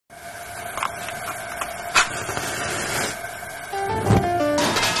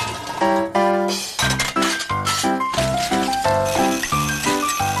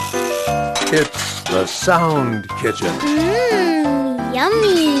It's the Sound Kitchen.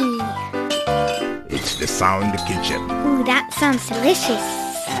 Yummy. It's the Sound Kitchen. Ooh, that sounds delicious.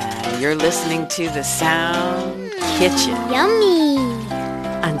 You're listening to the Sound Kitchen. Yummy.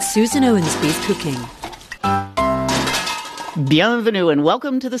 And Susan Owensby's cooking. Bienvenue and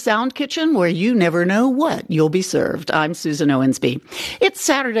welcome to the Sound Kitchen, where you never know what you'll be served. I'm Susan Owensby. It's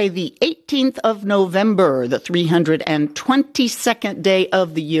Saturday, the 18th of November, the 322nd day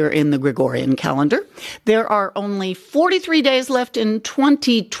of the year in the Gregorian calendar. There are only 43 days left in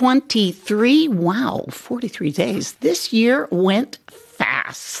 2023. Wow, 43 days. This year went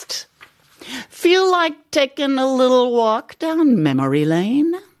fast. Feel like taking a little walk down memory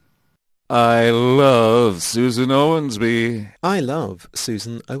lane? I love Susan Owensby. I love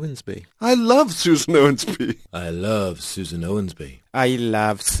Susan Owensby. I love Susan Owensby. I love Susan Owensby. I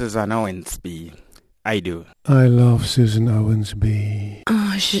love Susan Owensby. I do. I love Susan Owensby.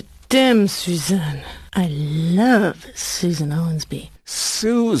 Oh, je t'aime, Susan. I love Susan Owensby.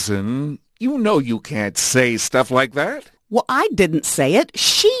 Susan, you know you can't say stuff like that. Well, I didn't say it.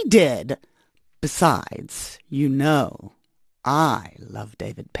 She did. Besides, you know, I love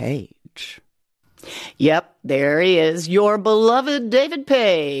David Page. Yep, there he is, your beloved David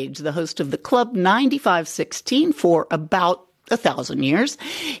Page, the host of the Club 9516 for about 1,000 years.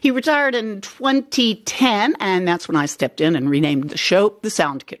 He retired in 2010, and that's when I stepped in and renamed the show The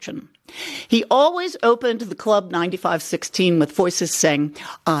Sound Kitchen. He always opened the Club 9516 with voices saying,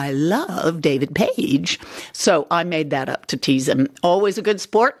 I love David Page. So I made that up to tease him. Always a good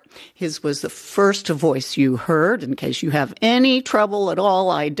sport. His was the first voice you heard, in case you have any trouble at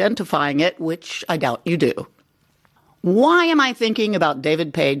all identifying it, which I doubt you do. Why am I thinking about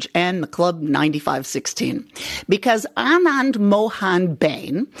David Page and the Club 9516? Because Anand Mohan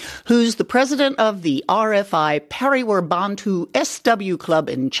Bain, who's the president of the RFI Parivar Bantu SW Club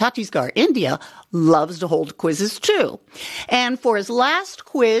in Chhattisgarh, India, loves to hold quizzes too. And for his last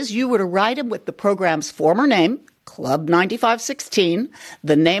quiz, you were to write him with the program's former name, Club 9516,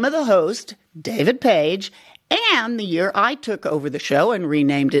 the name of the host, David Page, and the year I took over the show and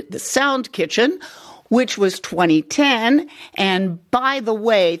renamed it The Sound Kitchen, which was 2010. And by the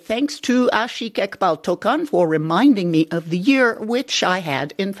way, thanks to Ashik Ekbal Tokan for reminding me of the year, which I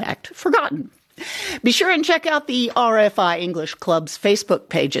had, in fact, forgotten. Be sure and check out the RFI English Club's Facebook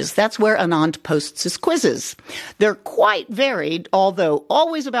pages. That's where Anand posts his quizzes. They're quite varied, although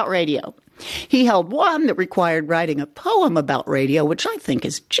always about radio. He held one that required writing a poem about radio, which I think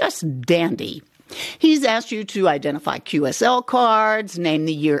is just dandy. He's asked you to identify QSL cards, name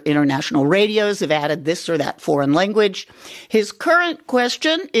the year international radios have added this or that foreign language. His current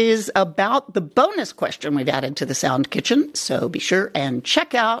question is about the bonus question we've added to the Sound Kitchen, so be sure and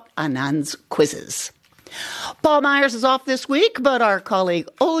check out Anand's quizzes. Paul Myers is off this week, but our colleague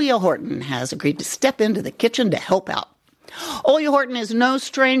Olya Horton has agreed to step into the kitchen to help out. Olya Horton is no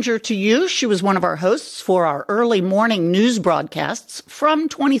stranger to you. She was one of our hosts for our early morning news broadcasts from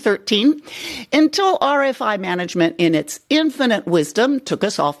 2013 until RFI management, in its infinite wisdom, took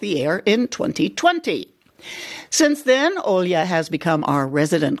us off the air in 2020. Since then, Olya has become our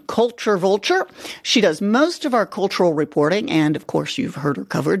resident culture vulture. She does most of our cultural reporting, and of course you've heard her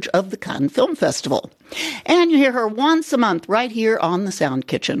coverage of the Cannes Film Festival. And you hear her once a month right here on the Sound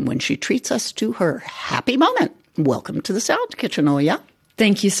Kitchen when she treats us to her happy moment. Welcome to the Sound Kitchen, Olya.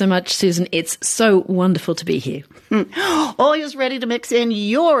 Thank you so much, Susan. It's so wonderful to be here. Olya's ready to mix in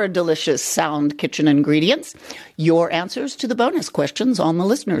your delicious Sound Kitchen ingredients, your answers to the bonus questions on the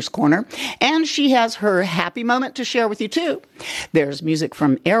Listener's Corner, and she has her happy moment to share with you, too. There's music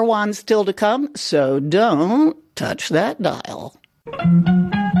from Erwan still to come, so don't touch that dial.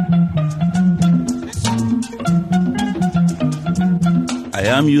 I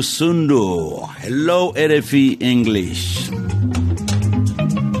am Yusundo. Hello, RFI English.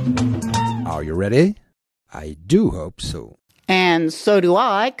 Are you ready? I do hope so. And so do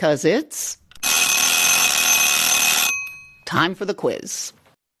I, 'cause it's time for the quiz.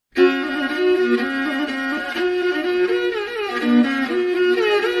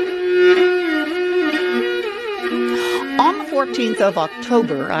 On the 14th of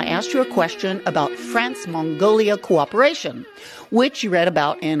October, I asked you a question about France-Mongolia cooperation, which you read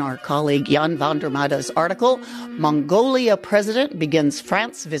about in our colleague Jan van der Mada's article, Mongolia President Begins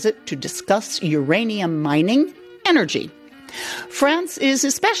France Visit to Discuss Uranium Mining Energy. France is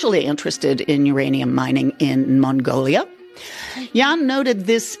especially interested in uranium mining in Mongolia. Jan noted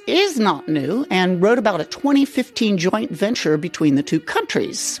this is not new and wrote about a 2015 joint venture between the two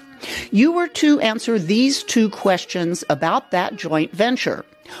countries. You were to answer these two questions about that joint venture.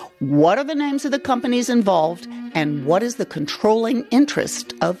 What are the names of the companies involved, and what is the controlling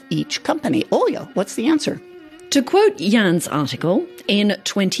interest of each company? Olya, what's the answer? To quote Jan's article, in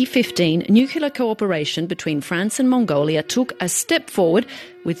 2015, nuclear cooperation between France and Mongolia took a step forward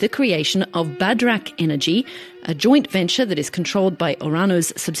with the creation of Badrak Energy, a joint venture that is controlled by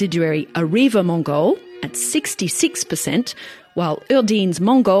Orano's subsidiary Arriva Mongol at 66%, while Urdin's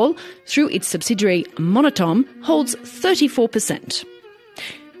Mongol, through its subsidiary Monotom, holds 34%.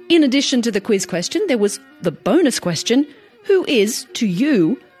 In addition to the quiz question, there was the bonus question: who is, to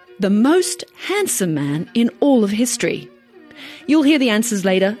you, the most handsome man in all of history? You'll hear the answers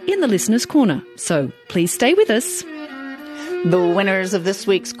later in the Listener's Corner, so please stay with us. The winners of this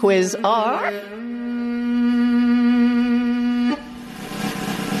week's quiz are...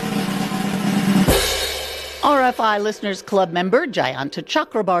 RFI Listeners Club member Jayanta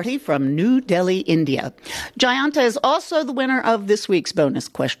Chakrabarti from New Delhi, India. Jayanta is also the winner of this week's bonus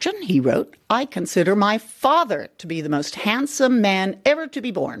question. He wrote, I consider my father to be the most handsome man ever to be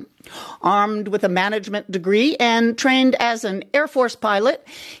born. Armed with a management degree and trained as an Air Force pilot,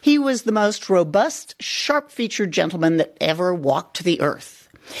 he was the most robust, sharp-featured gentleman that ever walked the earth.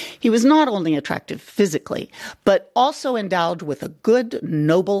 He was not only attractive physically, but also endowed with a good,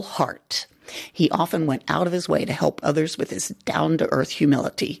 noble heart. He often went out of his way to help others with his down-to-earth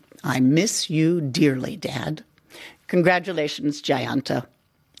humility. I miss you dearly, Dad. Congratulations, Jayanta.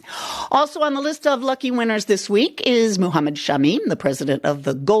 Also on the list of lucky winners this week is Muhammad Shamim, the president of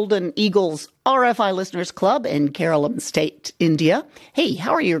the Golden Eagles RFI Listeners Club in Kerala State, India. Hey,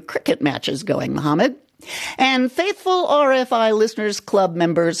 how are your cricket matches going, Muhammad? And faithful RFI Listeners Club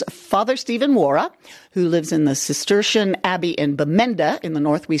members Father Stephen Wara, who lives in the Cistercian Abbey in Bamenda in the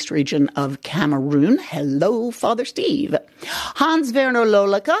northwest region of Cameroon. Hello, Father Steve. Hans Werner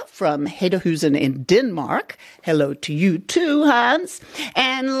Lolaka from Hedehusene in Denmark. Hello to you too, Hans.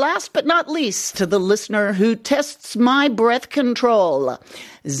 And last but not least, to the listener who tests my breath control,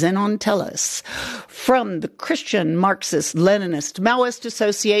 Zenon Tellis, from the Christian Marxist Leninist Maoist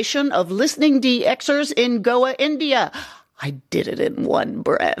Association of Listening DXers in Goa, India. I did it in one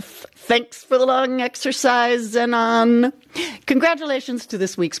breath. Thanks for the long exercise, Zenon. Congratulations to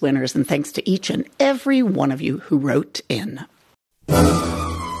this week's winners, and thanks to each and every one of you who wrote in.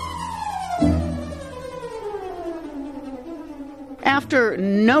 After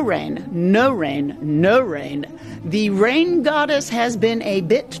no rain, the rain goddess has been a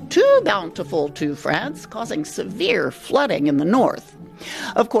bit too bountiful to France, causing severe flooding in the north.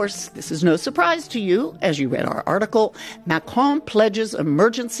 Of course, this is no surprise to you. As you read our article, Macron pledges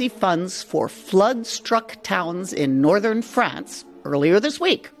emergency funds for flood-struck towns in northern France earlier this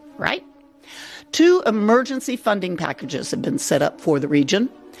week, right? 2 emergency funding packages have been set up for the region.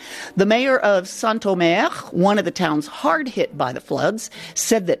 The mayor of Saint-Omer, one of the towns hard hit by the floods,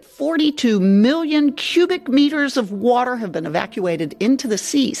 said that 42 million cubic meters of water have been evacuated into the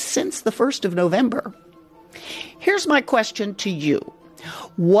sea since the 1st of November. Here's my question to you.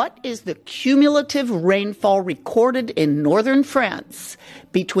 What is the cumulative rainfall recorded in northern France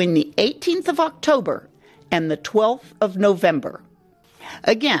between the 18th of October and the 12th of November?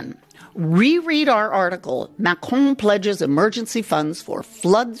 Again, reread our article, Macron pledges emergency funds for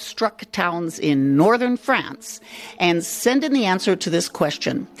flood-struck towns in northern France, and send in the answer to this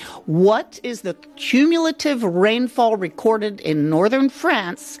question. What is the cumulative rainfall recorded in northern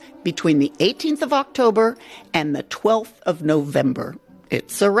France between the 18th of October and the 12th of November?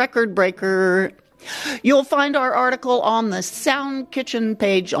 It's a record breaker. You'll find our article on the Sound Kitchen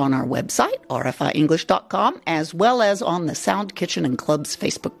page on our website, rfienglish.com, as well as on the Sound Kitchen and Club's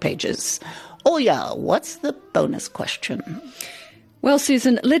Facebook pages. Oh yeah, what's the bonus question? Well,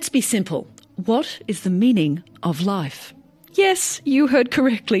 Susan, let's be simple. What is the meaning of life? Yes, you heard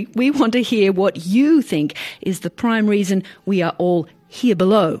correctly. We want to hear what you think is the prime reason we are all here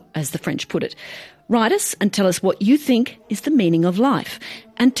below, as the French put it. Write us and tell us what you think is the meaning of life.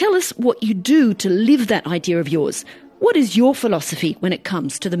 And tell us what you do to live that idea of yours. What is your philosophy when it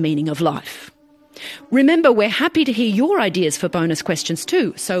comes to the meaning of life? Remember, we're happy to hear your ideas for bonus questions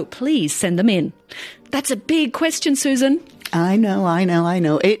too, so please send them in. That's a big question, Susan. I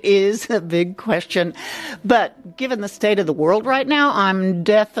know. It is a big question. But given the state of the world right now, I'm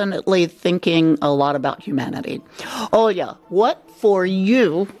definitely thinking a lot about humanity. Oh yeah, what for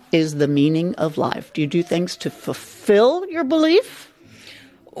you is the meaning of life? Do you do things to fulfill your belief?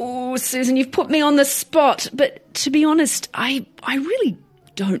 Oh, Susan, you've put me on the spot. But to be honest, I really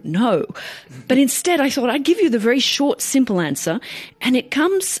don't know. But instead, I thought I'd give you the very short, simple answer, and it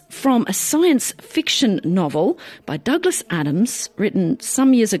comes from a science fiction novel by Douglas Adams, written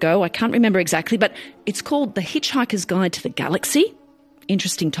some years ago. I can't remember exactly, but it's called The Hitchhiker's Guide to the Galaxy.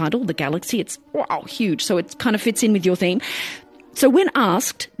 Interesting title, The Galaxy. It's, wow, huge, so it kind of fits in with your theme. So when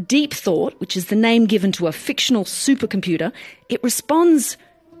asked, Deep Thought, which is the name given to a fictional supercomputer, it responds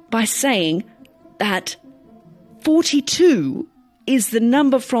by saying that 42 is the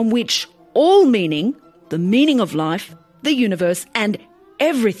number from which all meaning, the meaning of life, the universe, and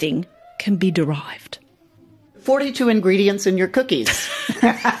everything can be derived. 42 ingredients in your cookies.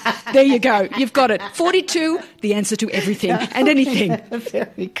 There you go. You've got it. 42, the answer to everything and anything.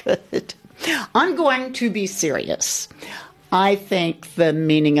 Very good. I'm going to be serious. I think the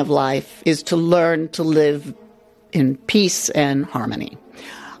meaning of life is to learn to live in peace and harmony.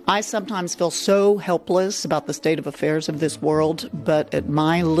 I sometimes feel so helpless about the state of affairs of this world, but at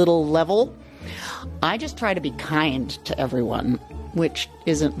my little level, I just try to be kind to everyone, which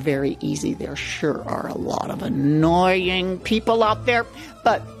isn't very easy. There sure are a lot of annoying people out there,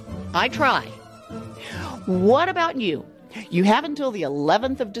 but I try. What about you? You have until the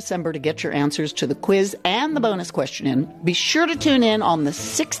 11th of December to get your answers to the quiz and the bonus question in. Be sure to tune in on the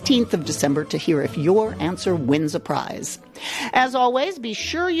 16th of December to hear if your answer wins a prize. As always, be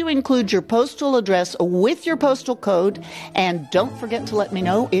sure you include your postal address with your postal code, and don't forget to let me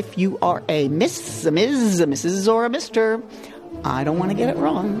know if you are a Miss, a Ms., a Mrs., or a Mr. I don't want to get it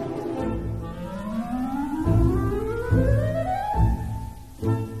wrong.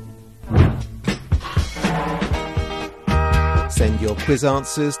 Send your quiz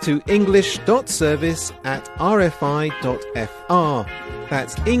answers to english.service@rfi.fr.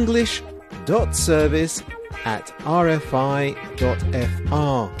 That's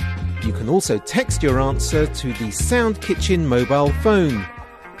english.service@rfi.fr. You can also text your answer to the Sound Kitchen mobile phone.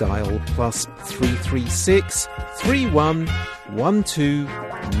 Dial +336 31 12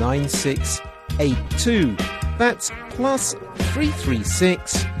 9682. That's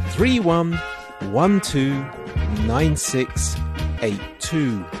 +336 31 12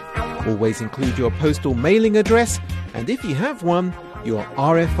 9682. Always include your postal mailing address, and if you have one, your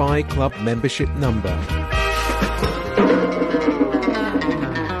RFI Club membership number.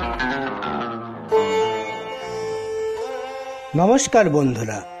 নমস্কার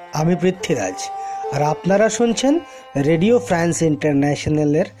বন্ধুরা, আমি পৃথ্বীরাজ আর আপনারা শুনছেন radio France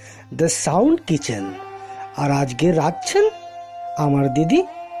ইন্টারন্যাশনালের the sound kitchen. আর আজকে রাখছেন আমার দিদি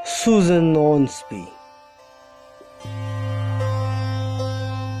Suzanne ওনসবি।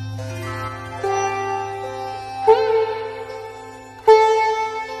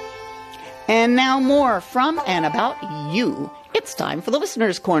 And now more from and about you. It's time for the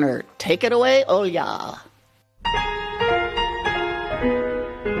Listener's Corner. Take it away, Olya.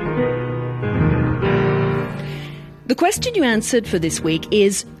 The question you answered for this week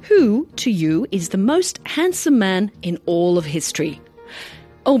is, who, to you, is the most handsome man in all of history?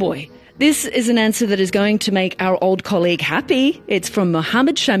 Oh boy, this is an answer that is going to make our old colleague happy. It's from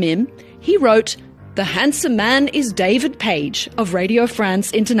Mohammed Shamim. He wrote, "The handsome man is David Page of Radio France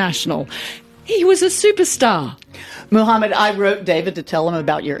International. He was a superstar." Muhammad, I wrote David to tell him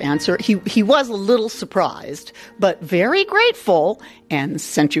about your answer. He was a little surprised, but very grateful, and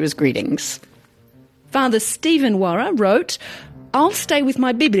sent you his greetings. Father Stephen Warra wrote, "I'll stay with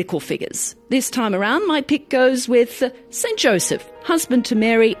my biblical figures. This time around, my pick goes with St. Joseph, husband to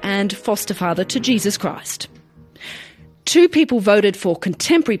Mary and foster father to Jesus Christ." Two people voted for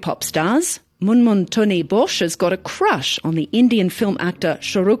contemporary pop stars. Munmun Toni Bosch has got a crush on the Indian film actor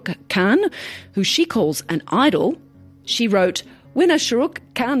Shah Rukh Khan, who she calls an idol. She wrote, "When a Shah Rukh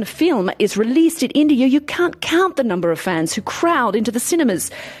Khan film is released in India, you can't count the number of fans who crowd into the cinemas.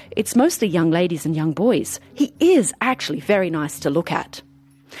 It's mostly young ladies and young boys. He is actually very nice to look at."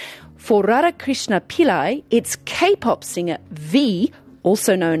 For Radhakrishna Pillai, it's K-pop singer V,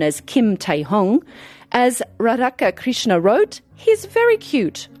 also known as Kim Tae-hong. As Radhaka Krishna wrote, "He's very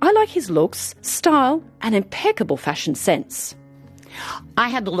cute. I like his looks, style, and impeccable fashion sense." I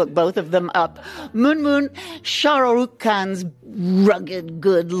had to look both of them up. Munmun, Shah Rukh Khan's rugged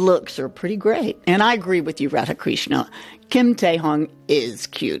good looks are pretty great. And I agree with you, Radhakrishna. Kim Tae-hong is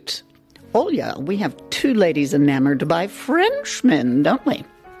cute. Oh yeah, we have two ladies enamored by Frenchmen, don't we?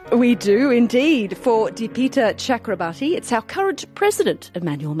 We do indeed. For Deepika Chakrabarti, it's our current president,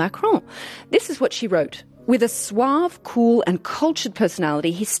 Emmanuel Macron. This is what she wrote. "With a suave, cool and cultured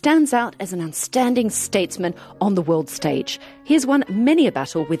personality, he stands out as an outstanding statesman on the world stage. He has won many a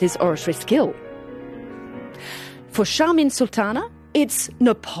battle with his oratory skill." For Charmin Sultana, it's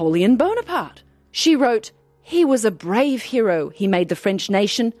Napoleon Bonaparte. She wrote, He was a brave hero. He made the French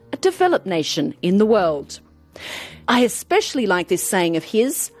nation a developed nation in the world. I especially like this saying of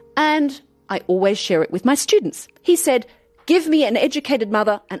his, and I always share it with my students. He said, "Give me an educated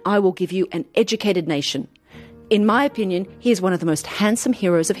mother and I will give you an educated nation." In my opinion, he is one of the most handsome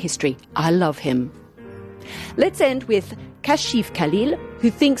heroes of history. I love him. Let's end with Kashif Khalil, who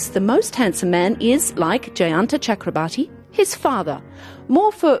thinks the most handsome man is, like Jayanta Chakrabarti, his father,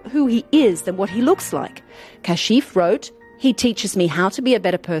 more for who he is than what he looks like. Kashif wrote, "He teaches me how to be a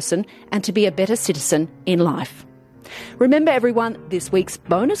better person and to be a better citizen in life." Remember, everyone, this week's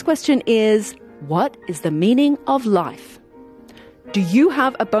bonus question is, what is the meaning of life? Do you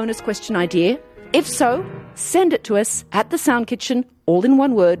have a bonus question idea? If so, send it to us at the Sound Kitchen, all in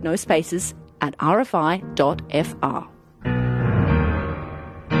one word, no spaces, at rfi.fr.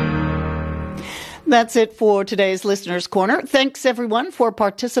 That's it for today's Listener's Corner. Thanks, everyone, for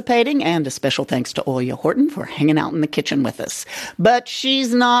participating, and a special thanks to Olya Horton for hanging out in the kitchen with us. But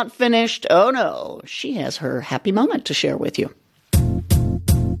she's not finished. Oh, no. She has her happy moment to share with you.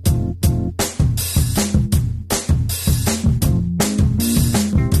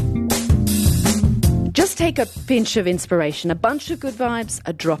 Just take a pinch of inspiration, a bunch of good vibes,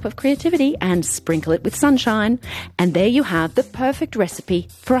 a drop of creativity, and sprinkle it with sunshine. And there you have the perfect recipe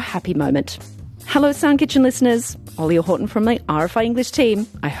for a happy moment. Hello, Sound Kitchen listeners. Olya Horton from the RFI English team.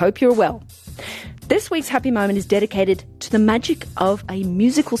 I hope you're well. This week's happy moment is dedicated to the magic of a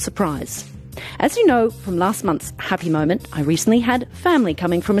musical surprise. As you know from last month's happy moment, I recently had family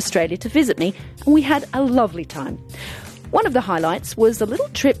coming from Australia to visit me, and we had a lovely time. One of the highlights was a little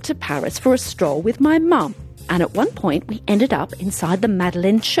trip to Paris for a stroll with my mum, and at one point we ended up inside the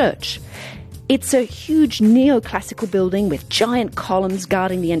Madeleine Church. It's a huge neoclassical building with giant columns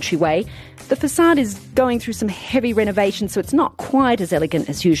guarding the entryway. The facade is going through some heavy renovations, so it's not quite as elegant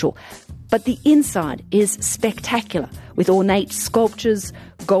as usual. But the inside is spectacular, with ornate sculptures,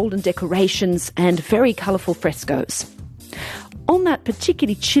 golden decorations, and very colourful frescoes. On that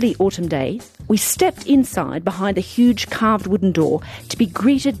particularly chilly autumn day, we stepped inside behind a huge carved wooden door to be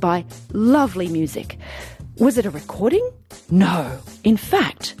greeted by lovely music. Was it a recording? No. In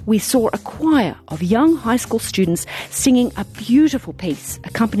fact, we saw a choir of young high school students singing a beautiful piece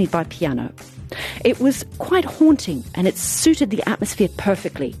accompanied by piano. It was quite haunting, and it suited the atmosphere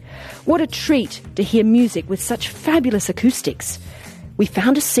perfectly. What a treat to hear music with such fabulous acoustics. We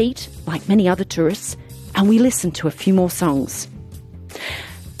found a seat, like many other tourists, and we listened to a few more songs.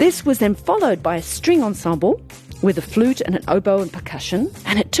 This was then followed by a string ensemble with a flute and an oboe and percussion,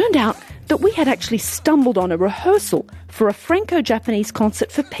 and it turned out that we had actually stumbled on a rehearsal for a Franco-Japanese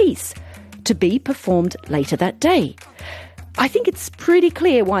concert for peace to be performed later that day. I think it's pretty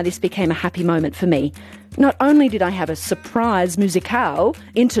clear why this became a happy moment for me. Not only did I have a surprise musicale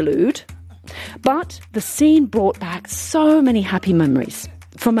interlude, but the scene brought back so many happy memories.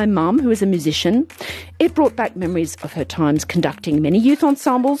 For my mum, who is a musician, it brought back memories of her times conducting many youth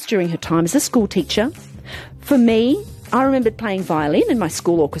ensembles during her time as a school teacher. For me, I remembered playing violin in my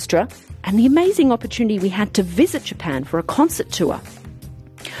school orchestra and the amazing opportunity we had to visit Japan for a concert tour.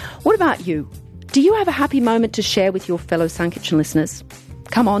 What about you? Do you have a happy moment to share with your fellow Sound Kitchen listeners?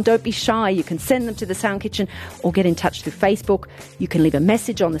 Come on, don't be shy. You can send them to the Sound Kitchen or get in touch through Facebook. You can leave a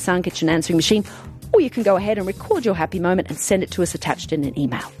message on the Sound Kitchen answering machine, or you can go ahead and record your happy moment and send it to us attached in an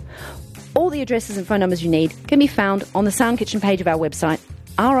email. All the addresses and phone numbers you need can be found on the Sound Kitchen page of our website,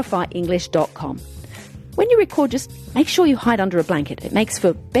 rfienglish.com. When you record, just make sure you hide under a blanket. It makes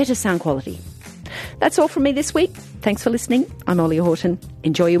for better sound quality. That's all from me this week. Thanks for listening. I'm Olya Horton.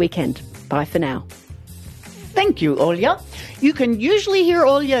 Enjoy your weekend. Bye for now. Thank you, Olya. You can usually hear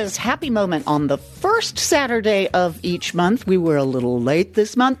Olya's happy moment on the first Saturday of each month. We were a little late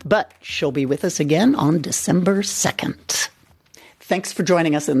this month, but she'll be with us again on December 2nd. Thanks for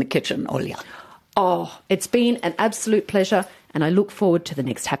joining us in the kitchen, Olya. Oh, it's been an absolute pleasure, and I look forward to the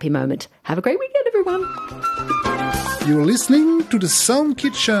next happy moment. Have a great weekend, everyone. You're listening to the Sound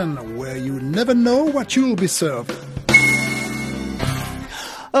Kitchen, where you never know what you'll be served.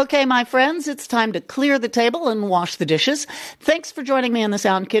 Okay, my friends, it's time to clear the table and wash the dishes. Thanks for joining me in the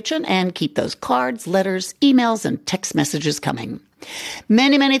Sound Kitchen, and keep those cards, letters, emails, and text messages coming.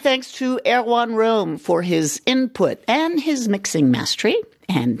 Many, many thanks to Erwan Rome for his input and his mixing mastery,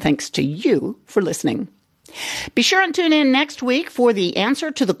 and thanks to you for listening. Be sure and tune in next week for the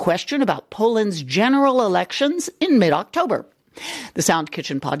answer to the question about Poland's general elections in mid-October. The Sound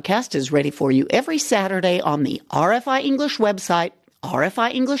Kitchen podcast is ready for you every Saturday on the RFI English website,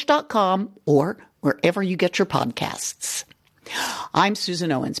 rfienglish.com, or wherever you get your podcasts. I'm Susan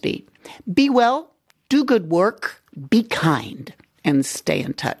Owensby. Be well, do good work, be kind, and stay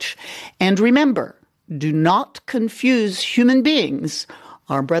in touch. And remember, Do not confuse human beings,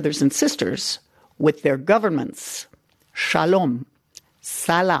 our brothers and sisters, with their governments. Shalom.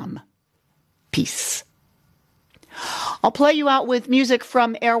 Salam. Peace. I'll play you out with music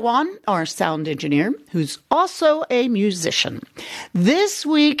from Erwan, our sound engineer, who's also a musician. This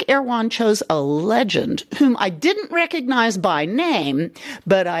week, Erwan chose a legend whom I didn't recognize by name,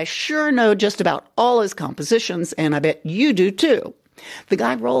 but I sure know just about all his compositions, and I bet you do too. The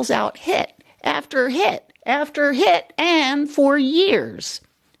guy rolls out hit after hit after hit, and for years.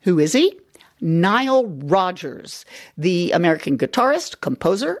 Who is he? Nile Rodgers, the American guitarist,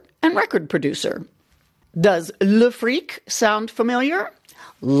 composer, and record producer. Does Le Freak sound familiar?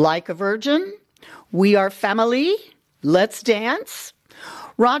 Like a Virgin? We Are Family? Let's Dance?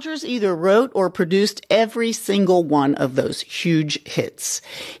 Rodgers either wrote or produced every single one of those huge hits.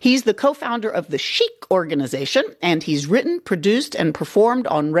 He's the co-founder of the Chic organization, and he's written, produced, and performed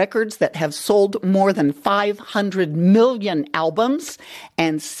on records that have sold more than 500 million albums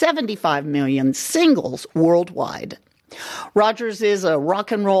and 75 million singles worldwide. Rodgers is a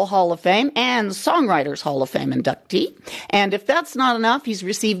Rock and Roll Hall of Fame and Songwriters Hall of Fame inductee. And if that's not enough, he's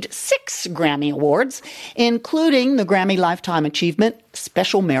received 6 Grammy Awards, including the Grammy Lifetime Achievement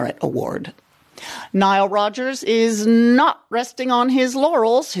Special Merit Award. Nile Rodgers is not resting on his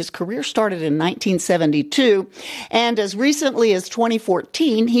laurels. His career started in 1972, and as recently as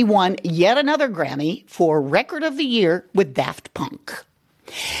 2014, he won yet another Grammy for Record of the Year with Daft Punk.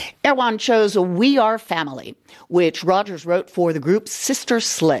 Erwan chose We Are Family, which Rodgers wrote for the group Sister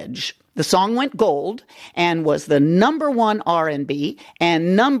Sledge. The song went gold and was the #1 R&B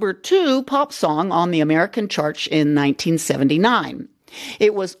and #2 pop song on the American charts in 1979.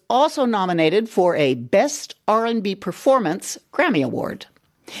 It was also nominated for a Best R&B Performance Grammy Award.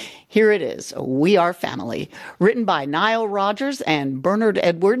 Here it is, We Are Family, written by Nile Rodgers and Bernard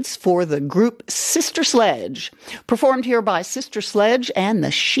Edwards for the group Sister Sledge, performed here by Sister Sledge and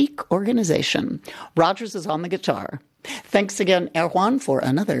the Chic organization. Rodgers is on the guitar. Thanks again, Erwan, for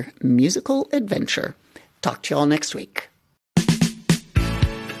another musical adventure. Talk to you all next week.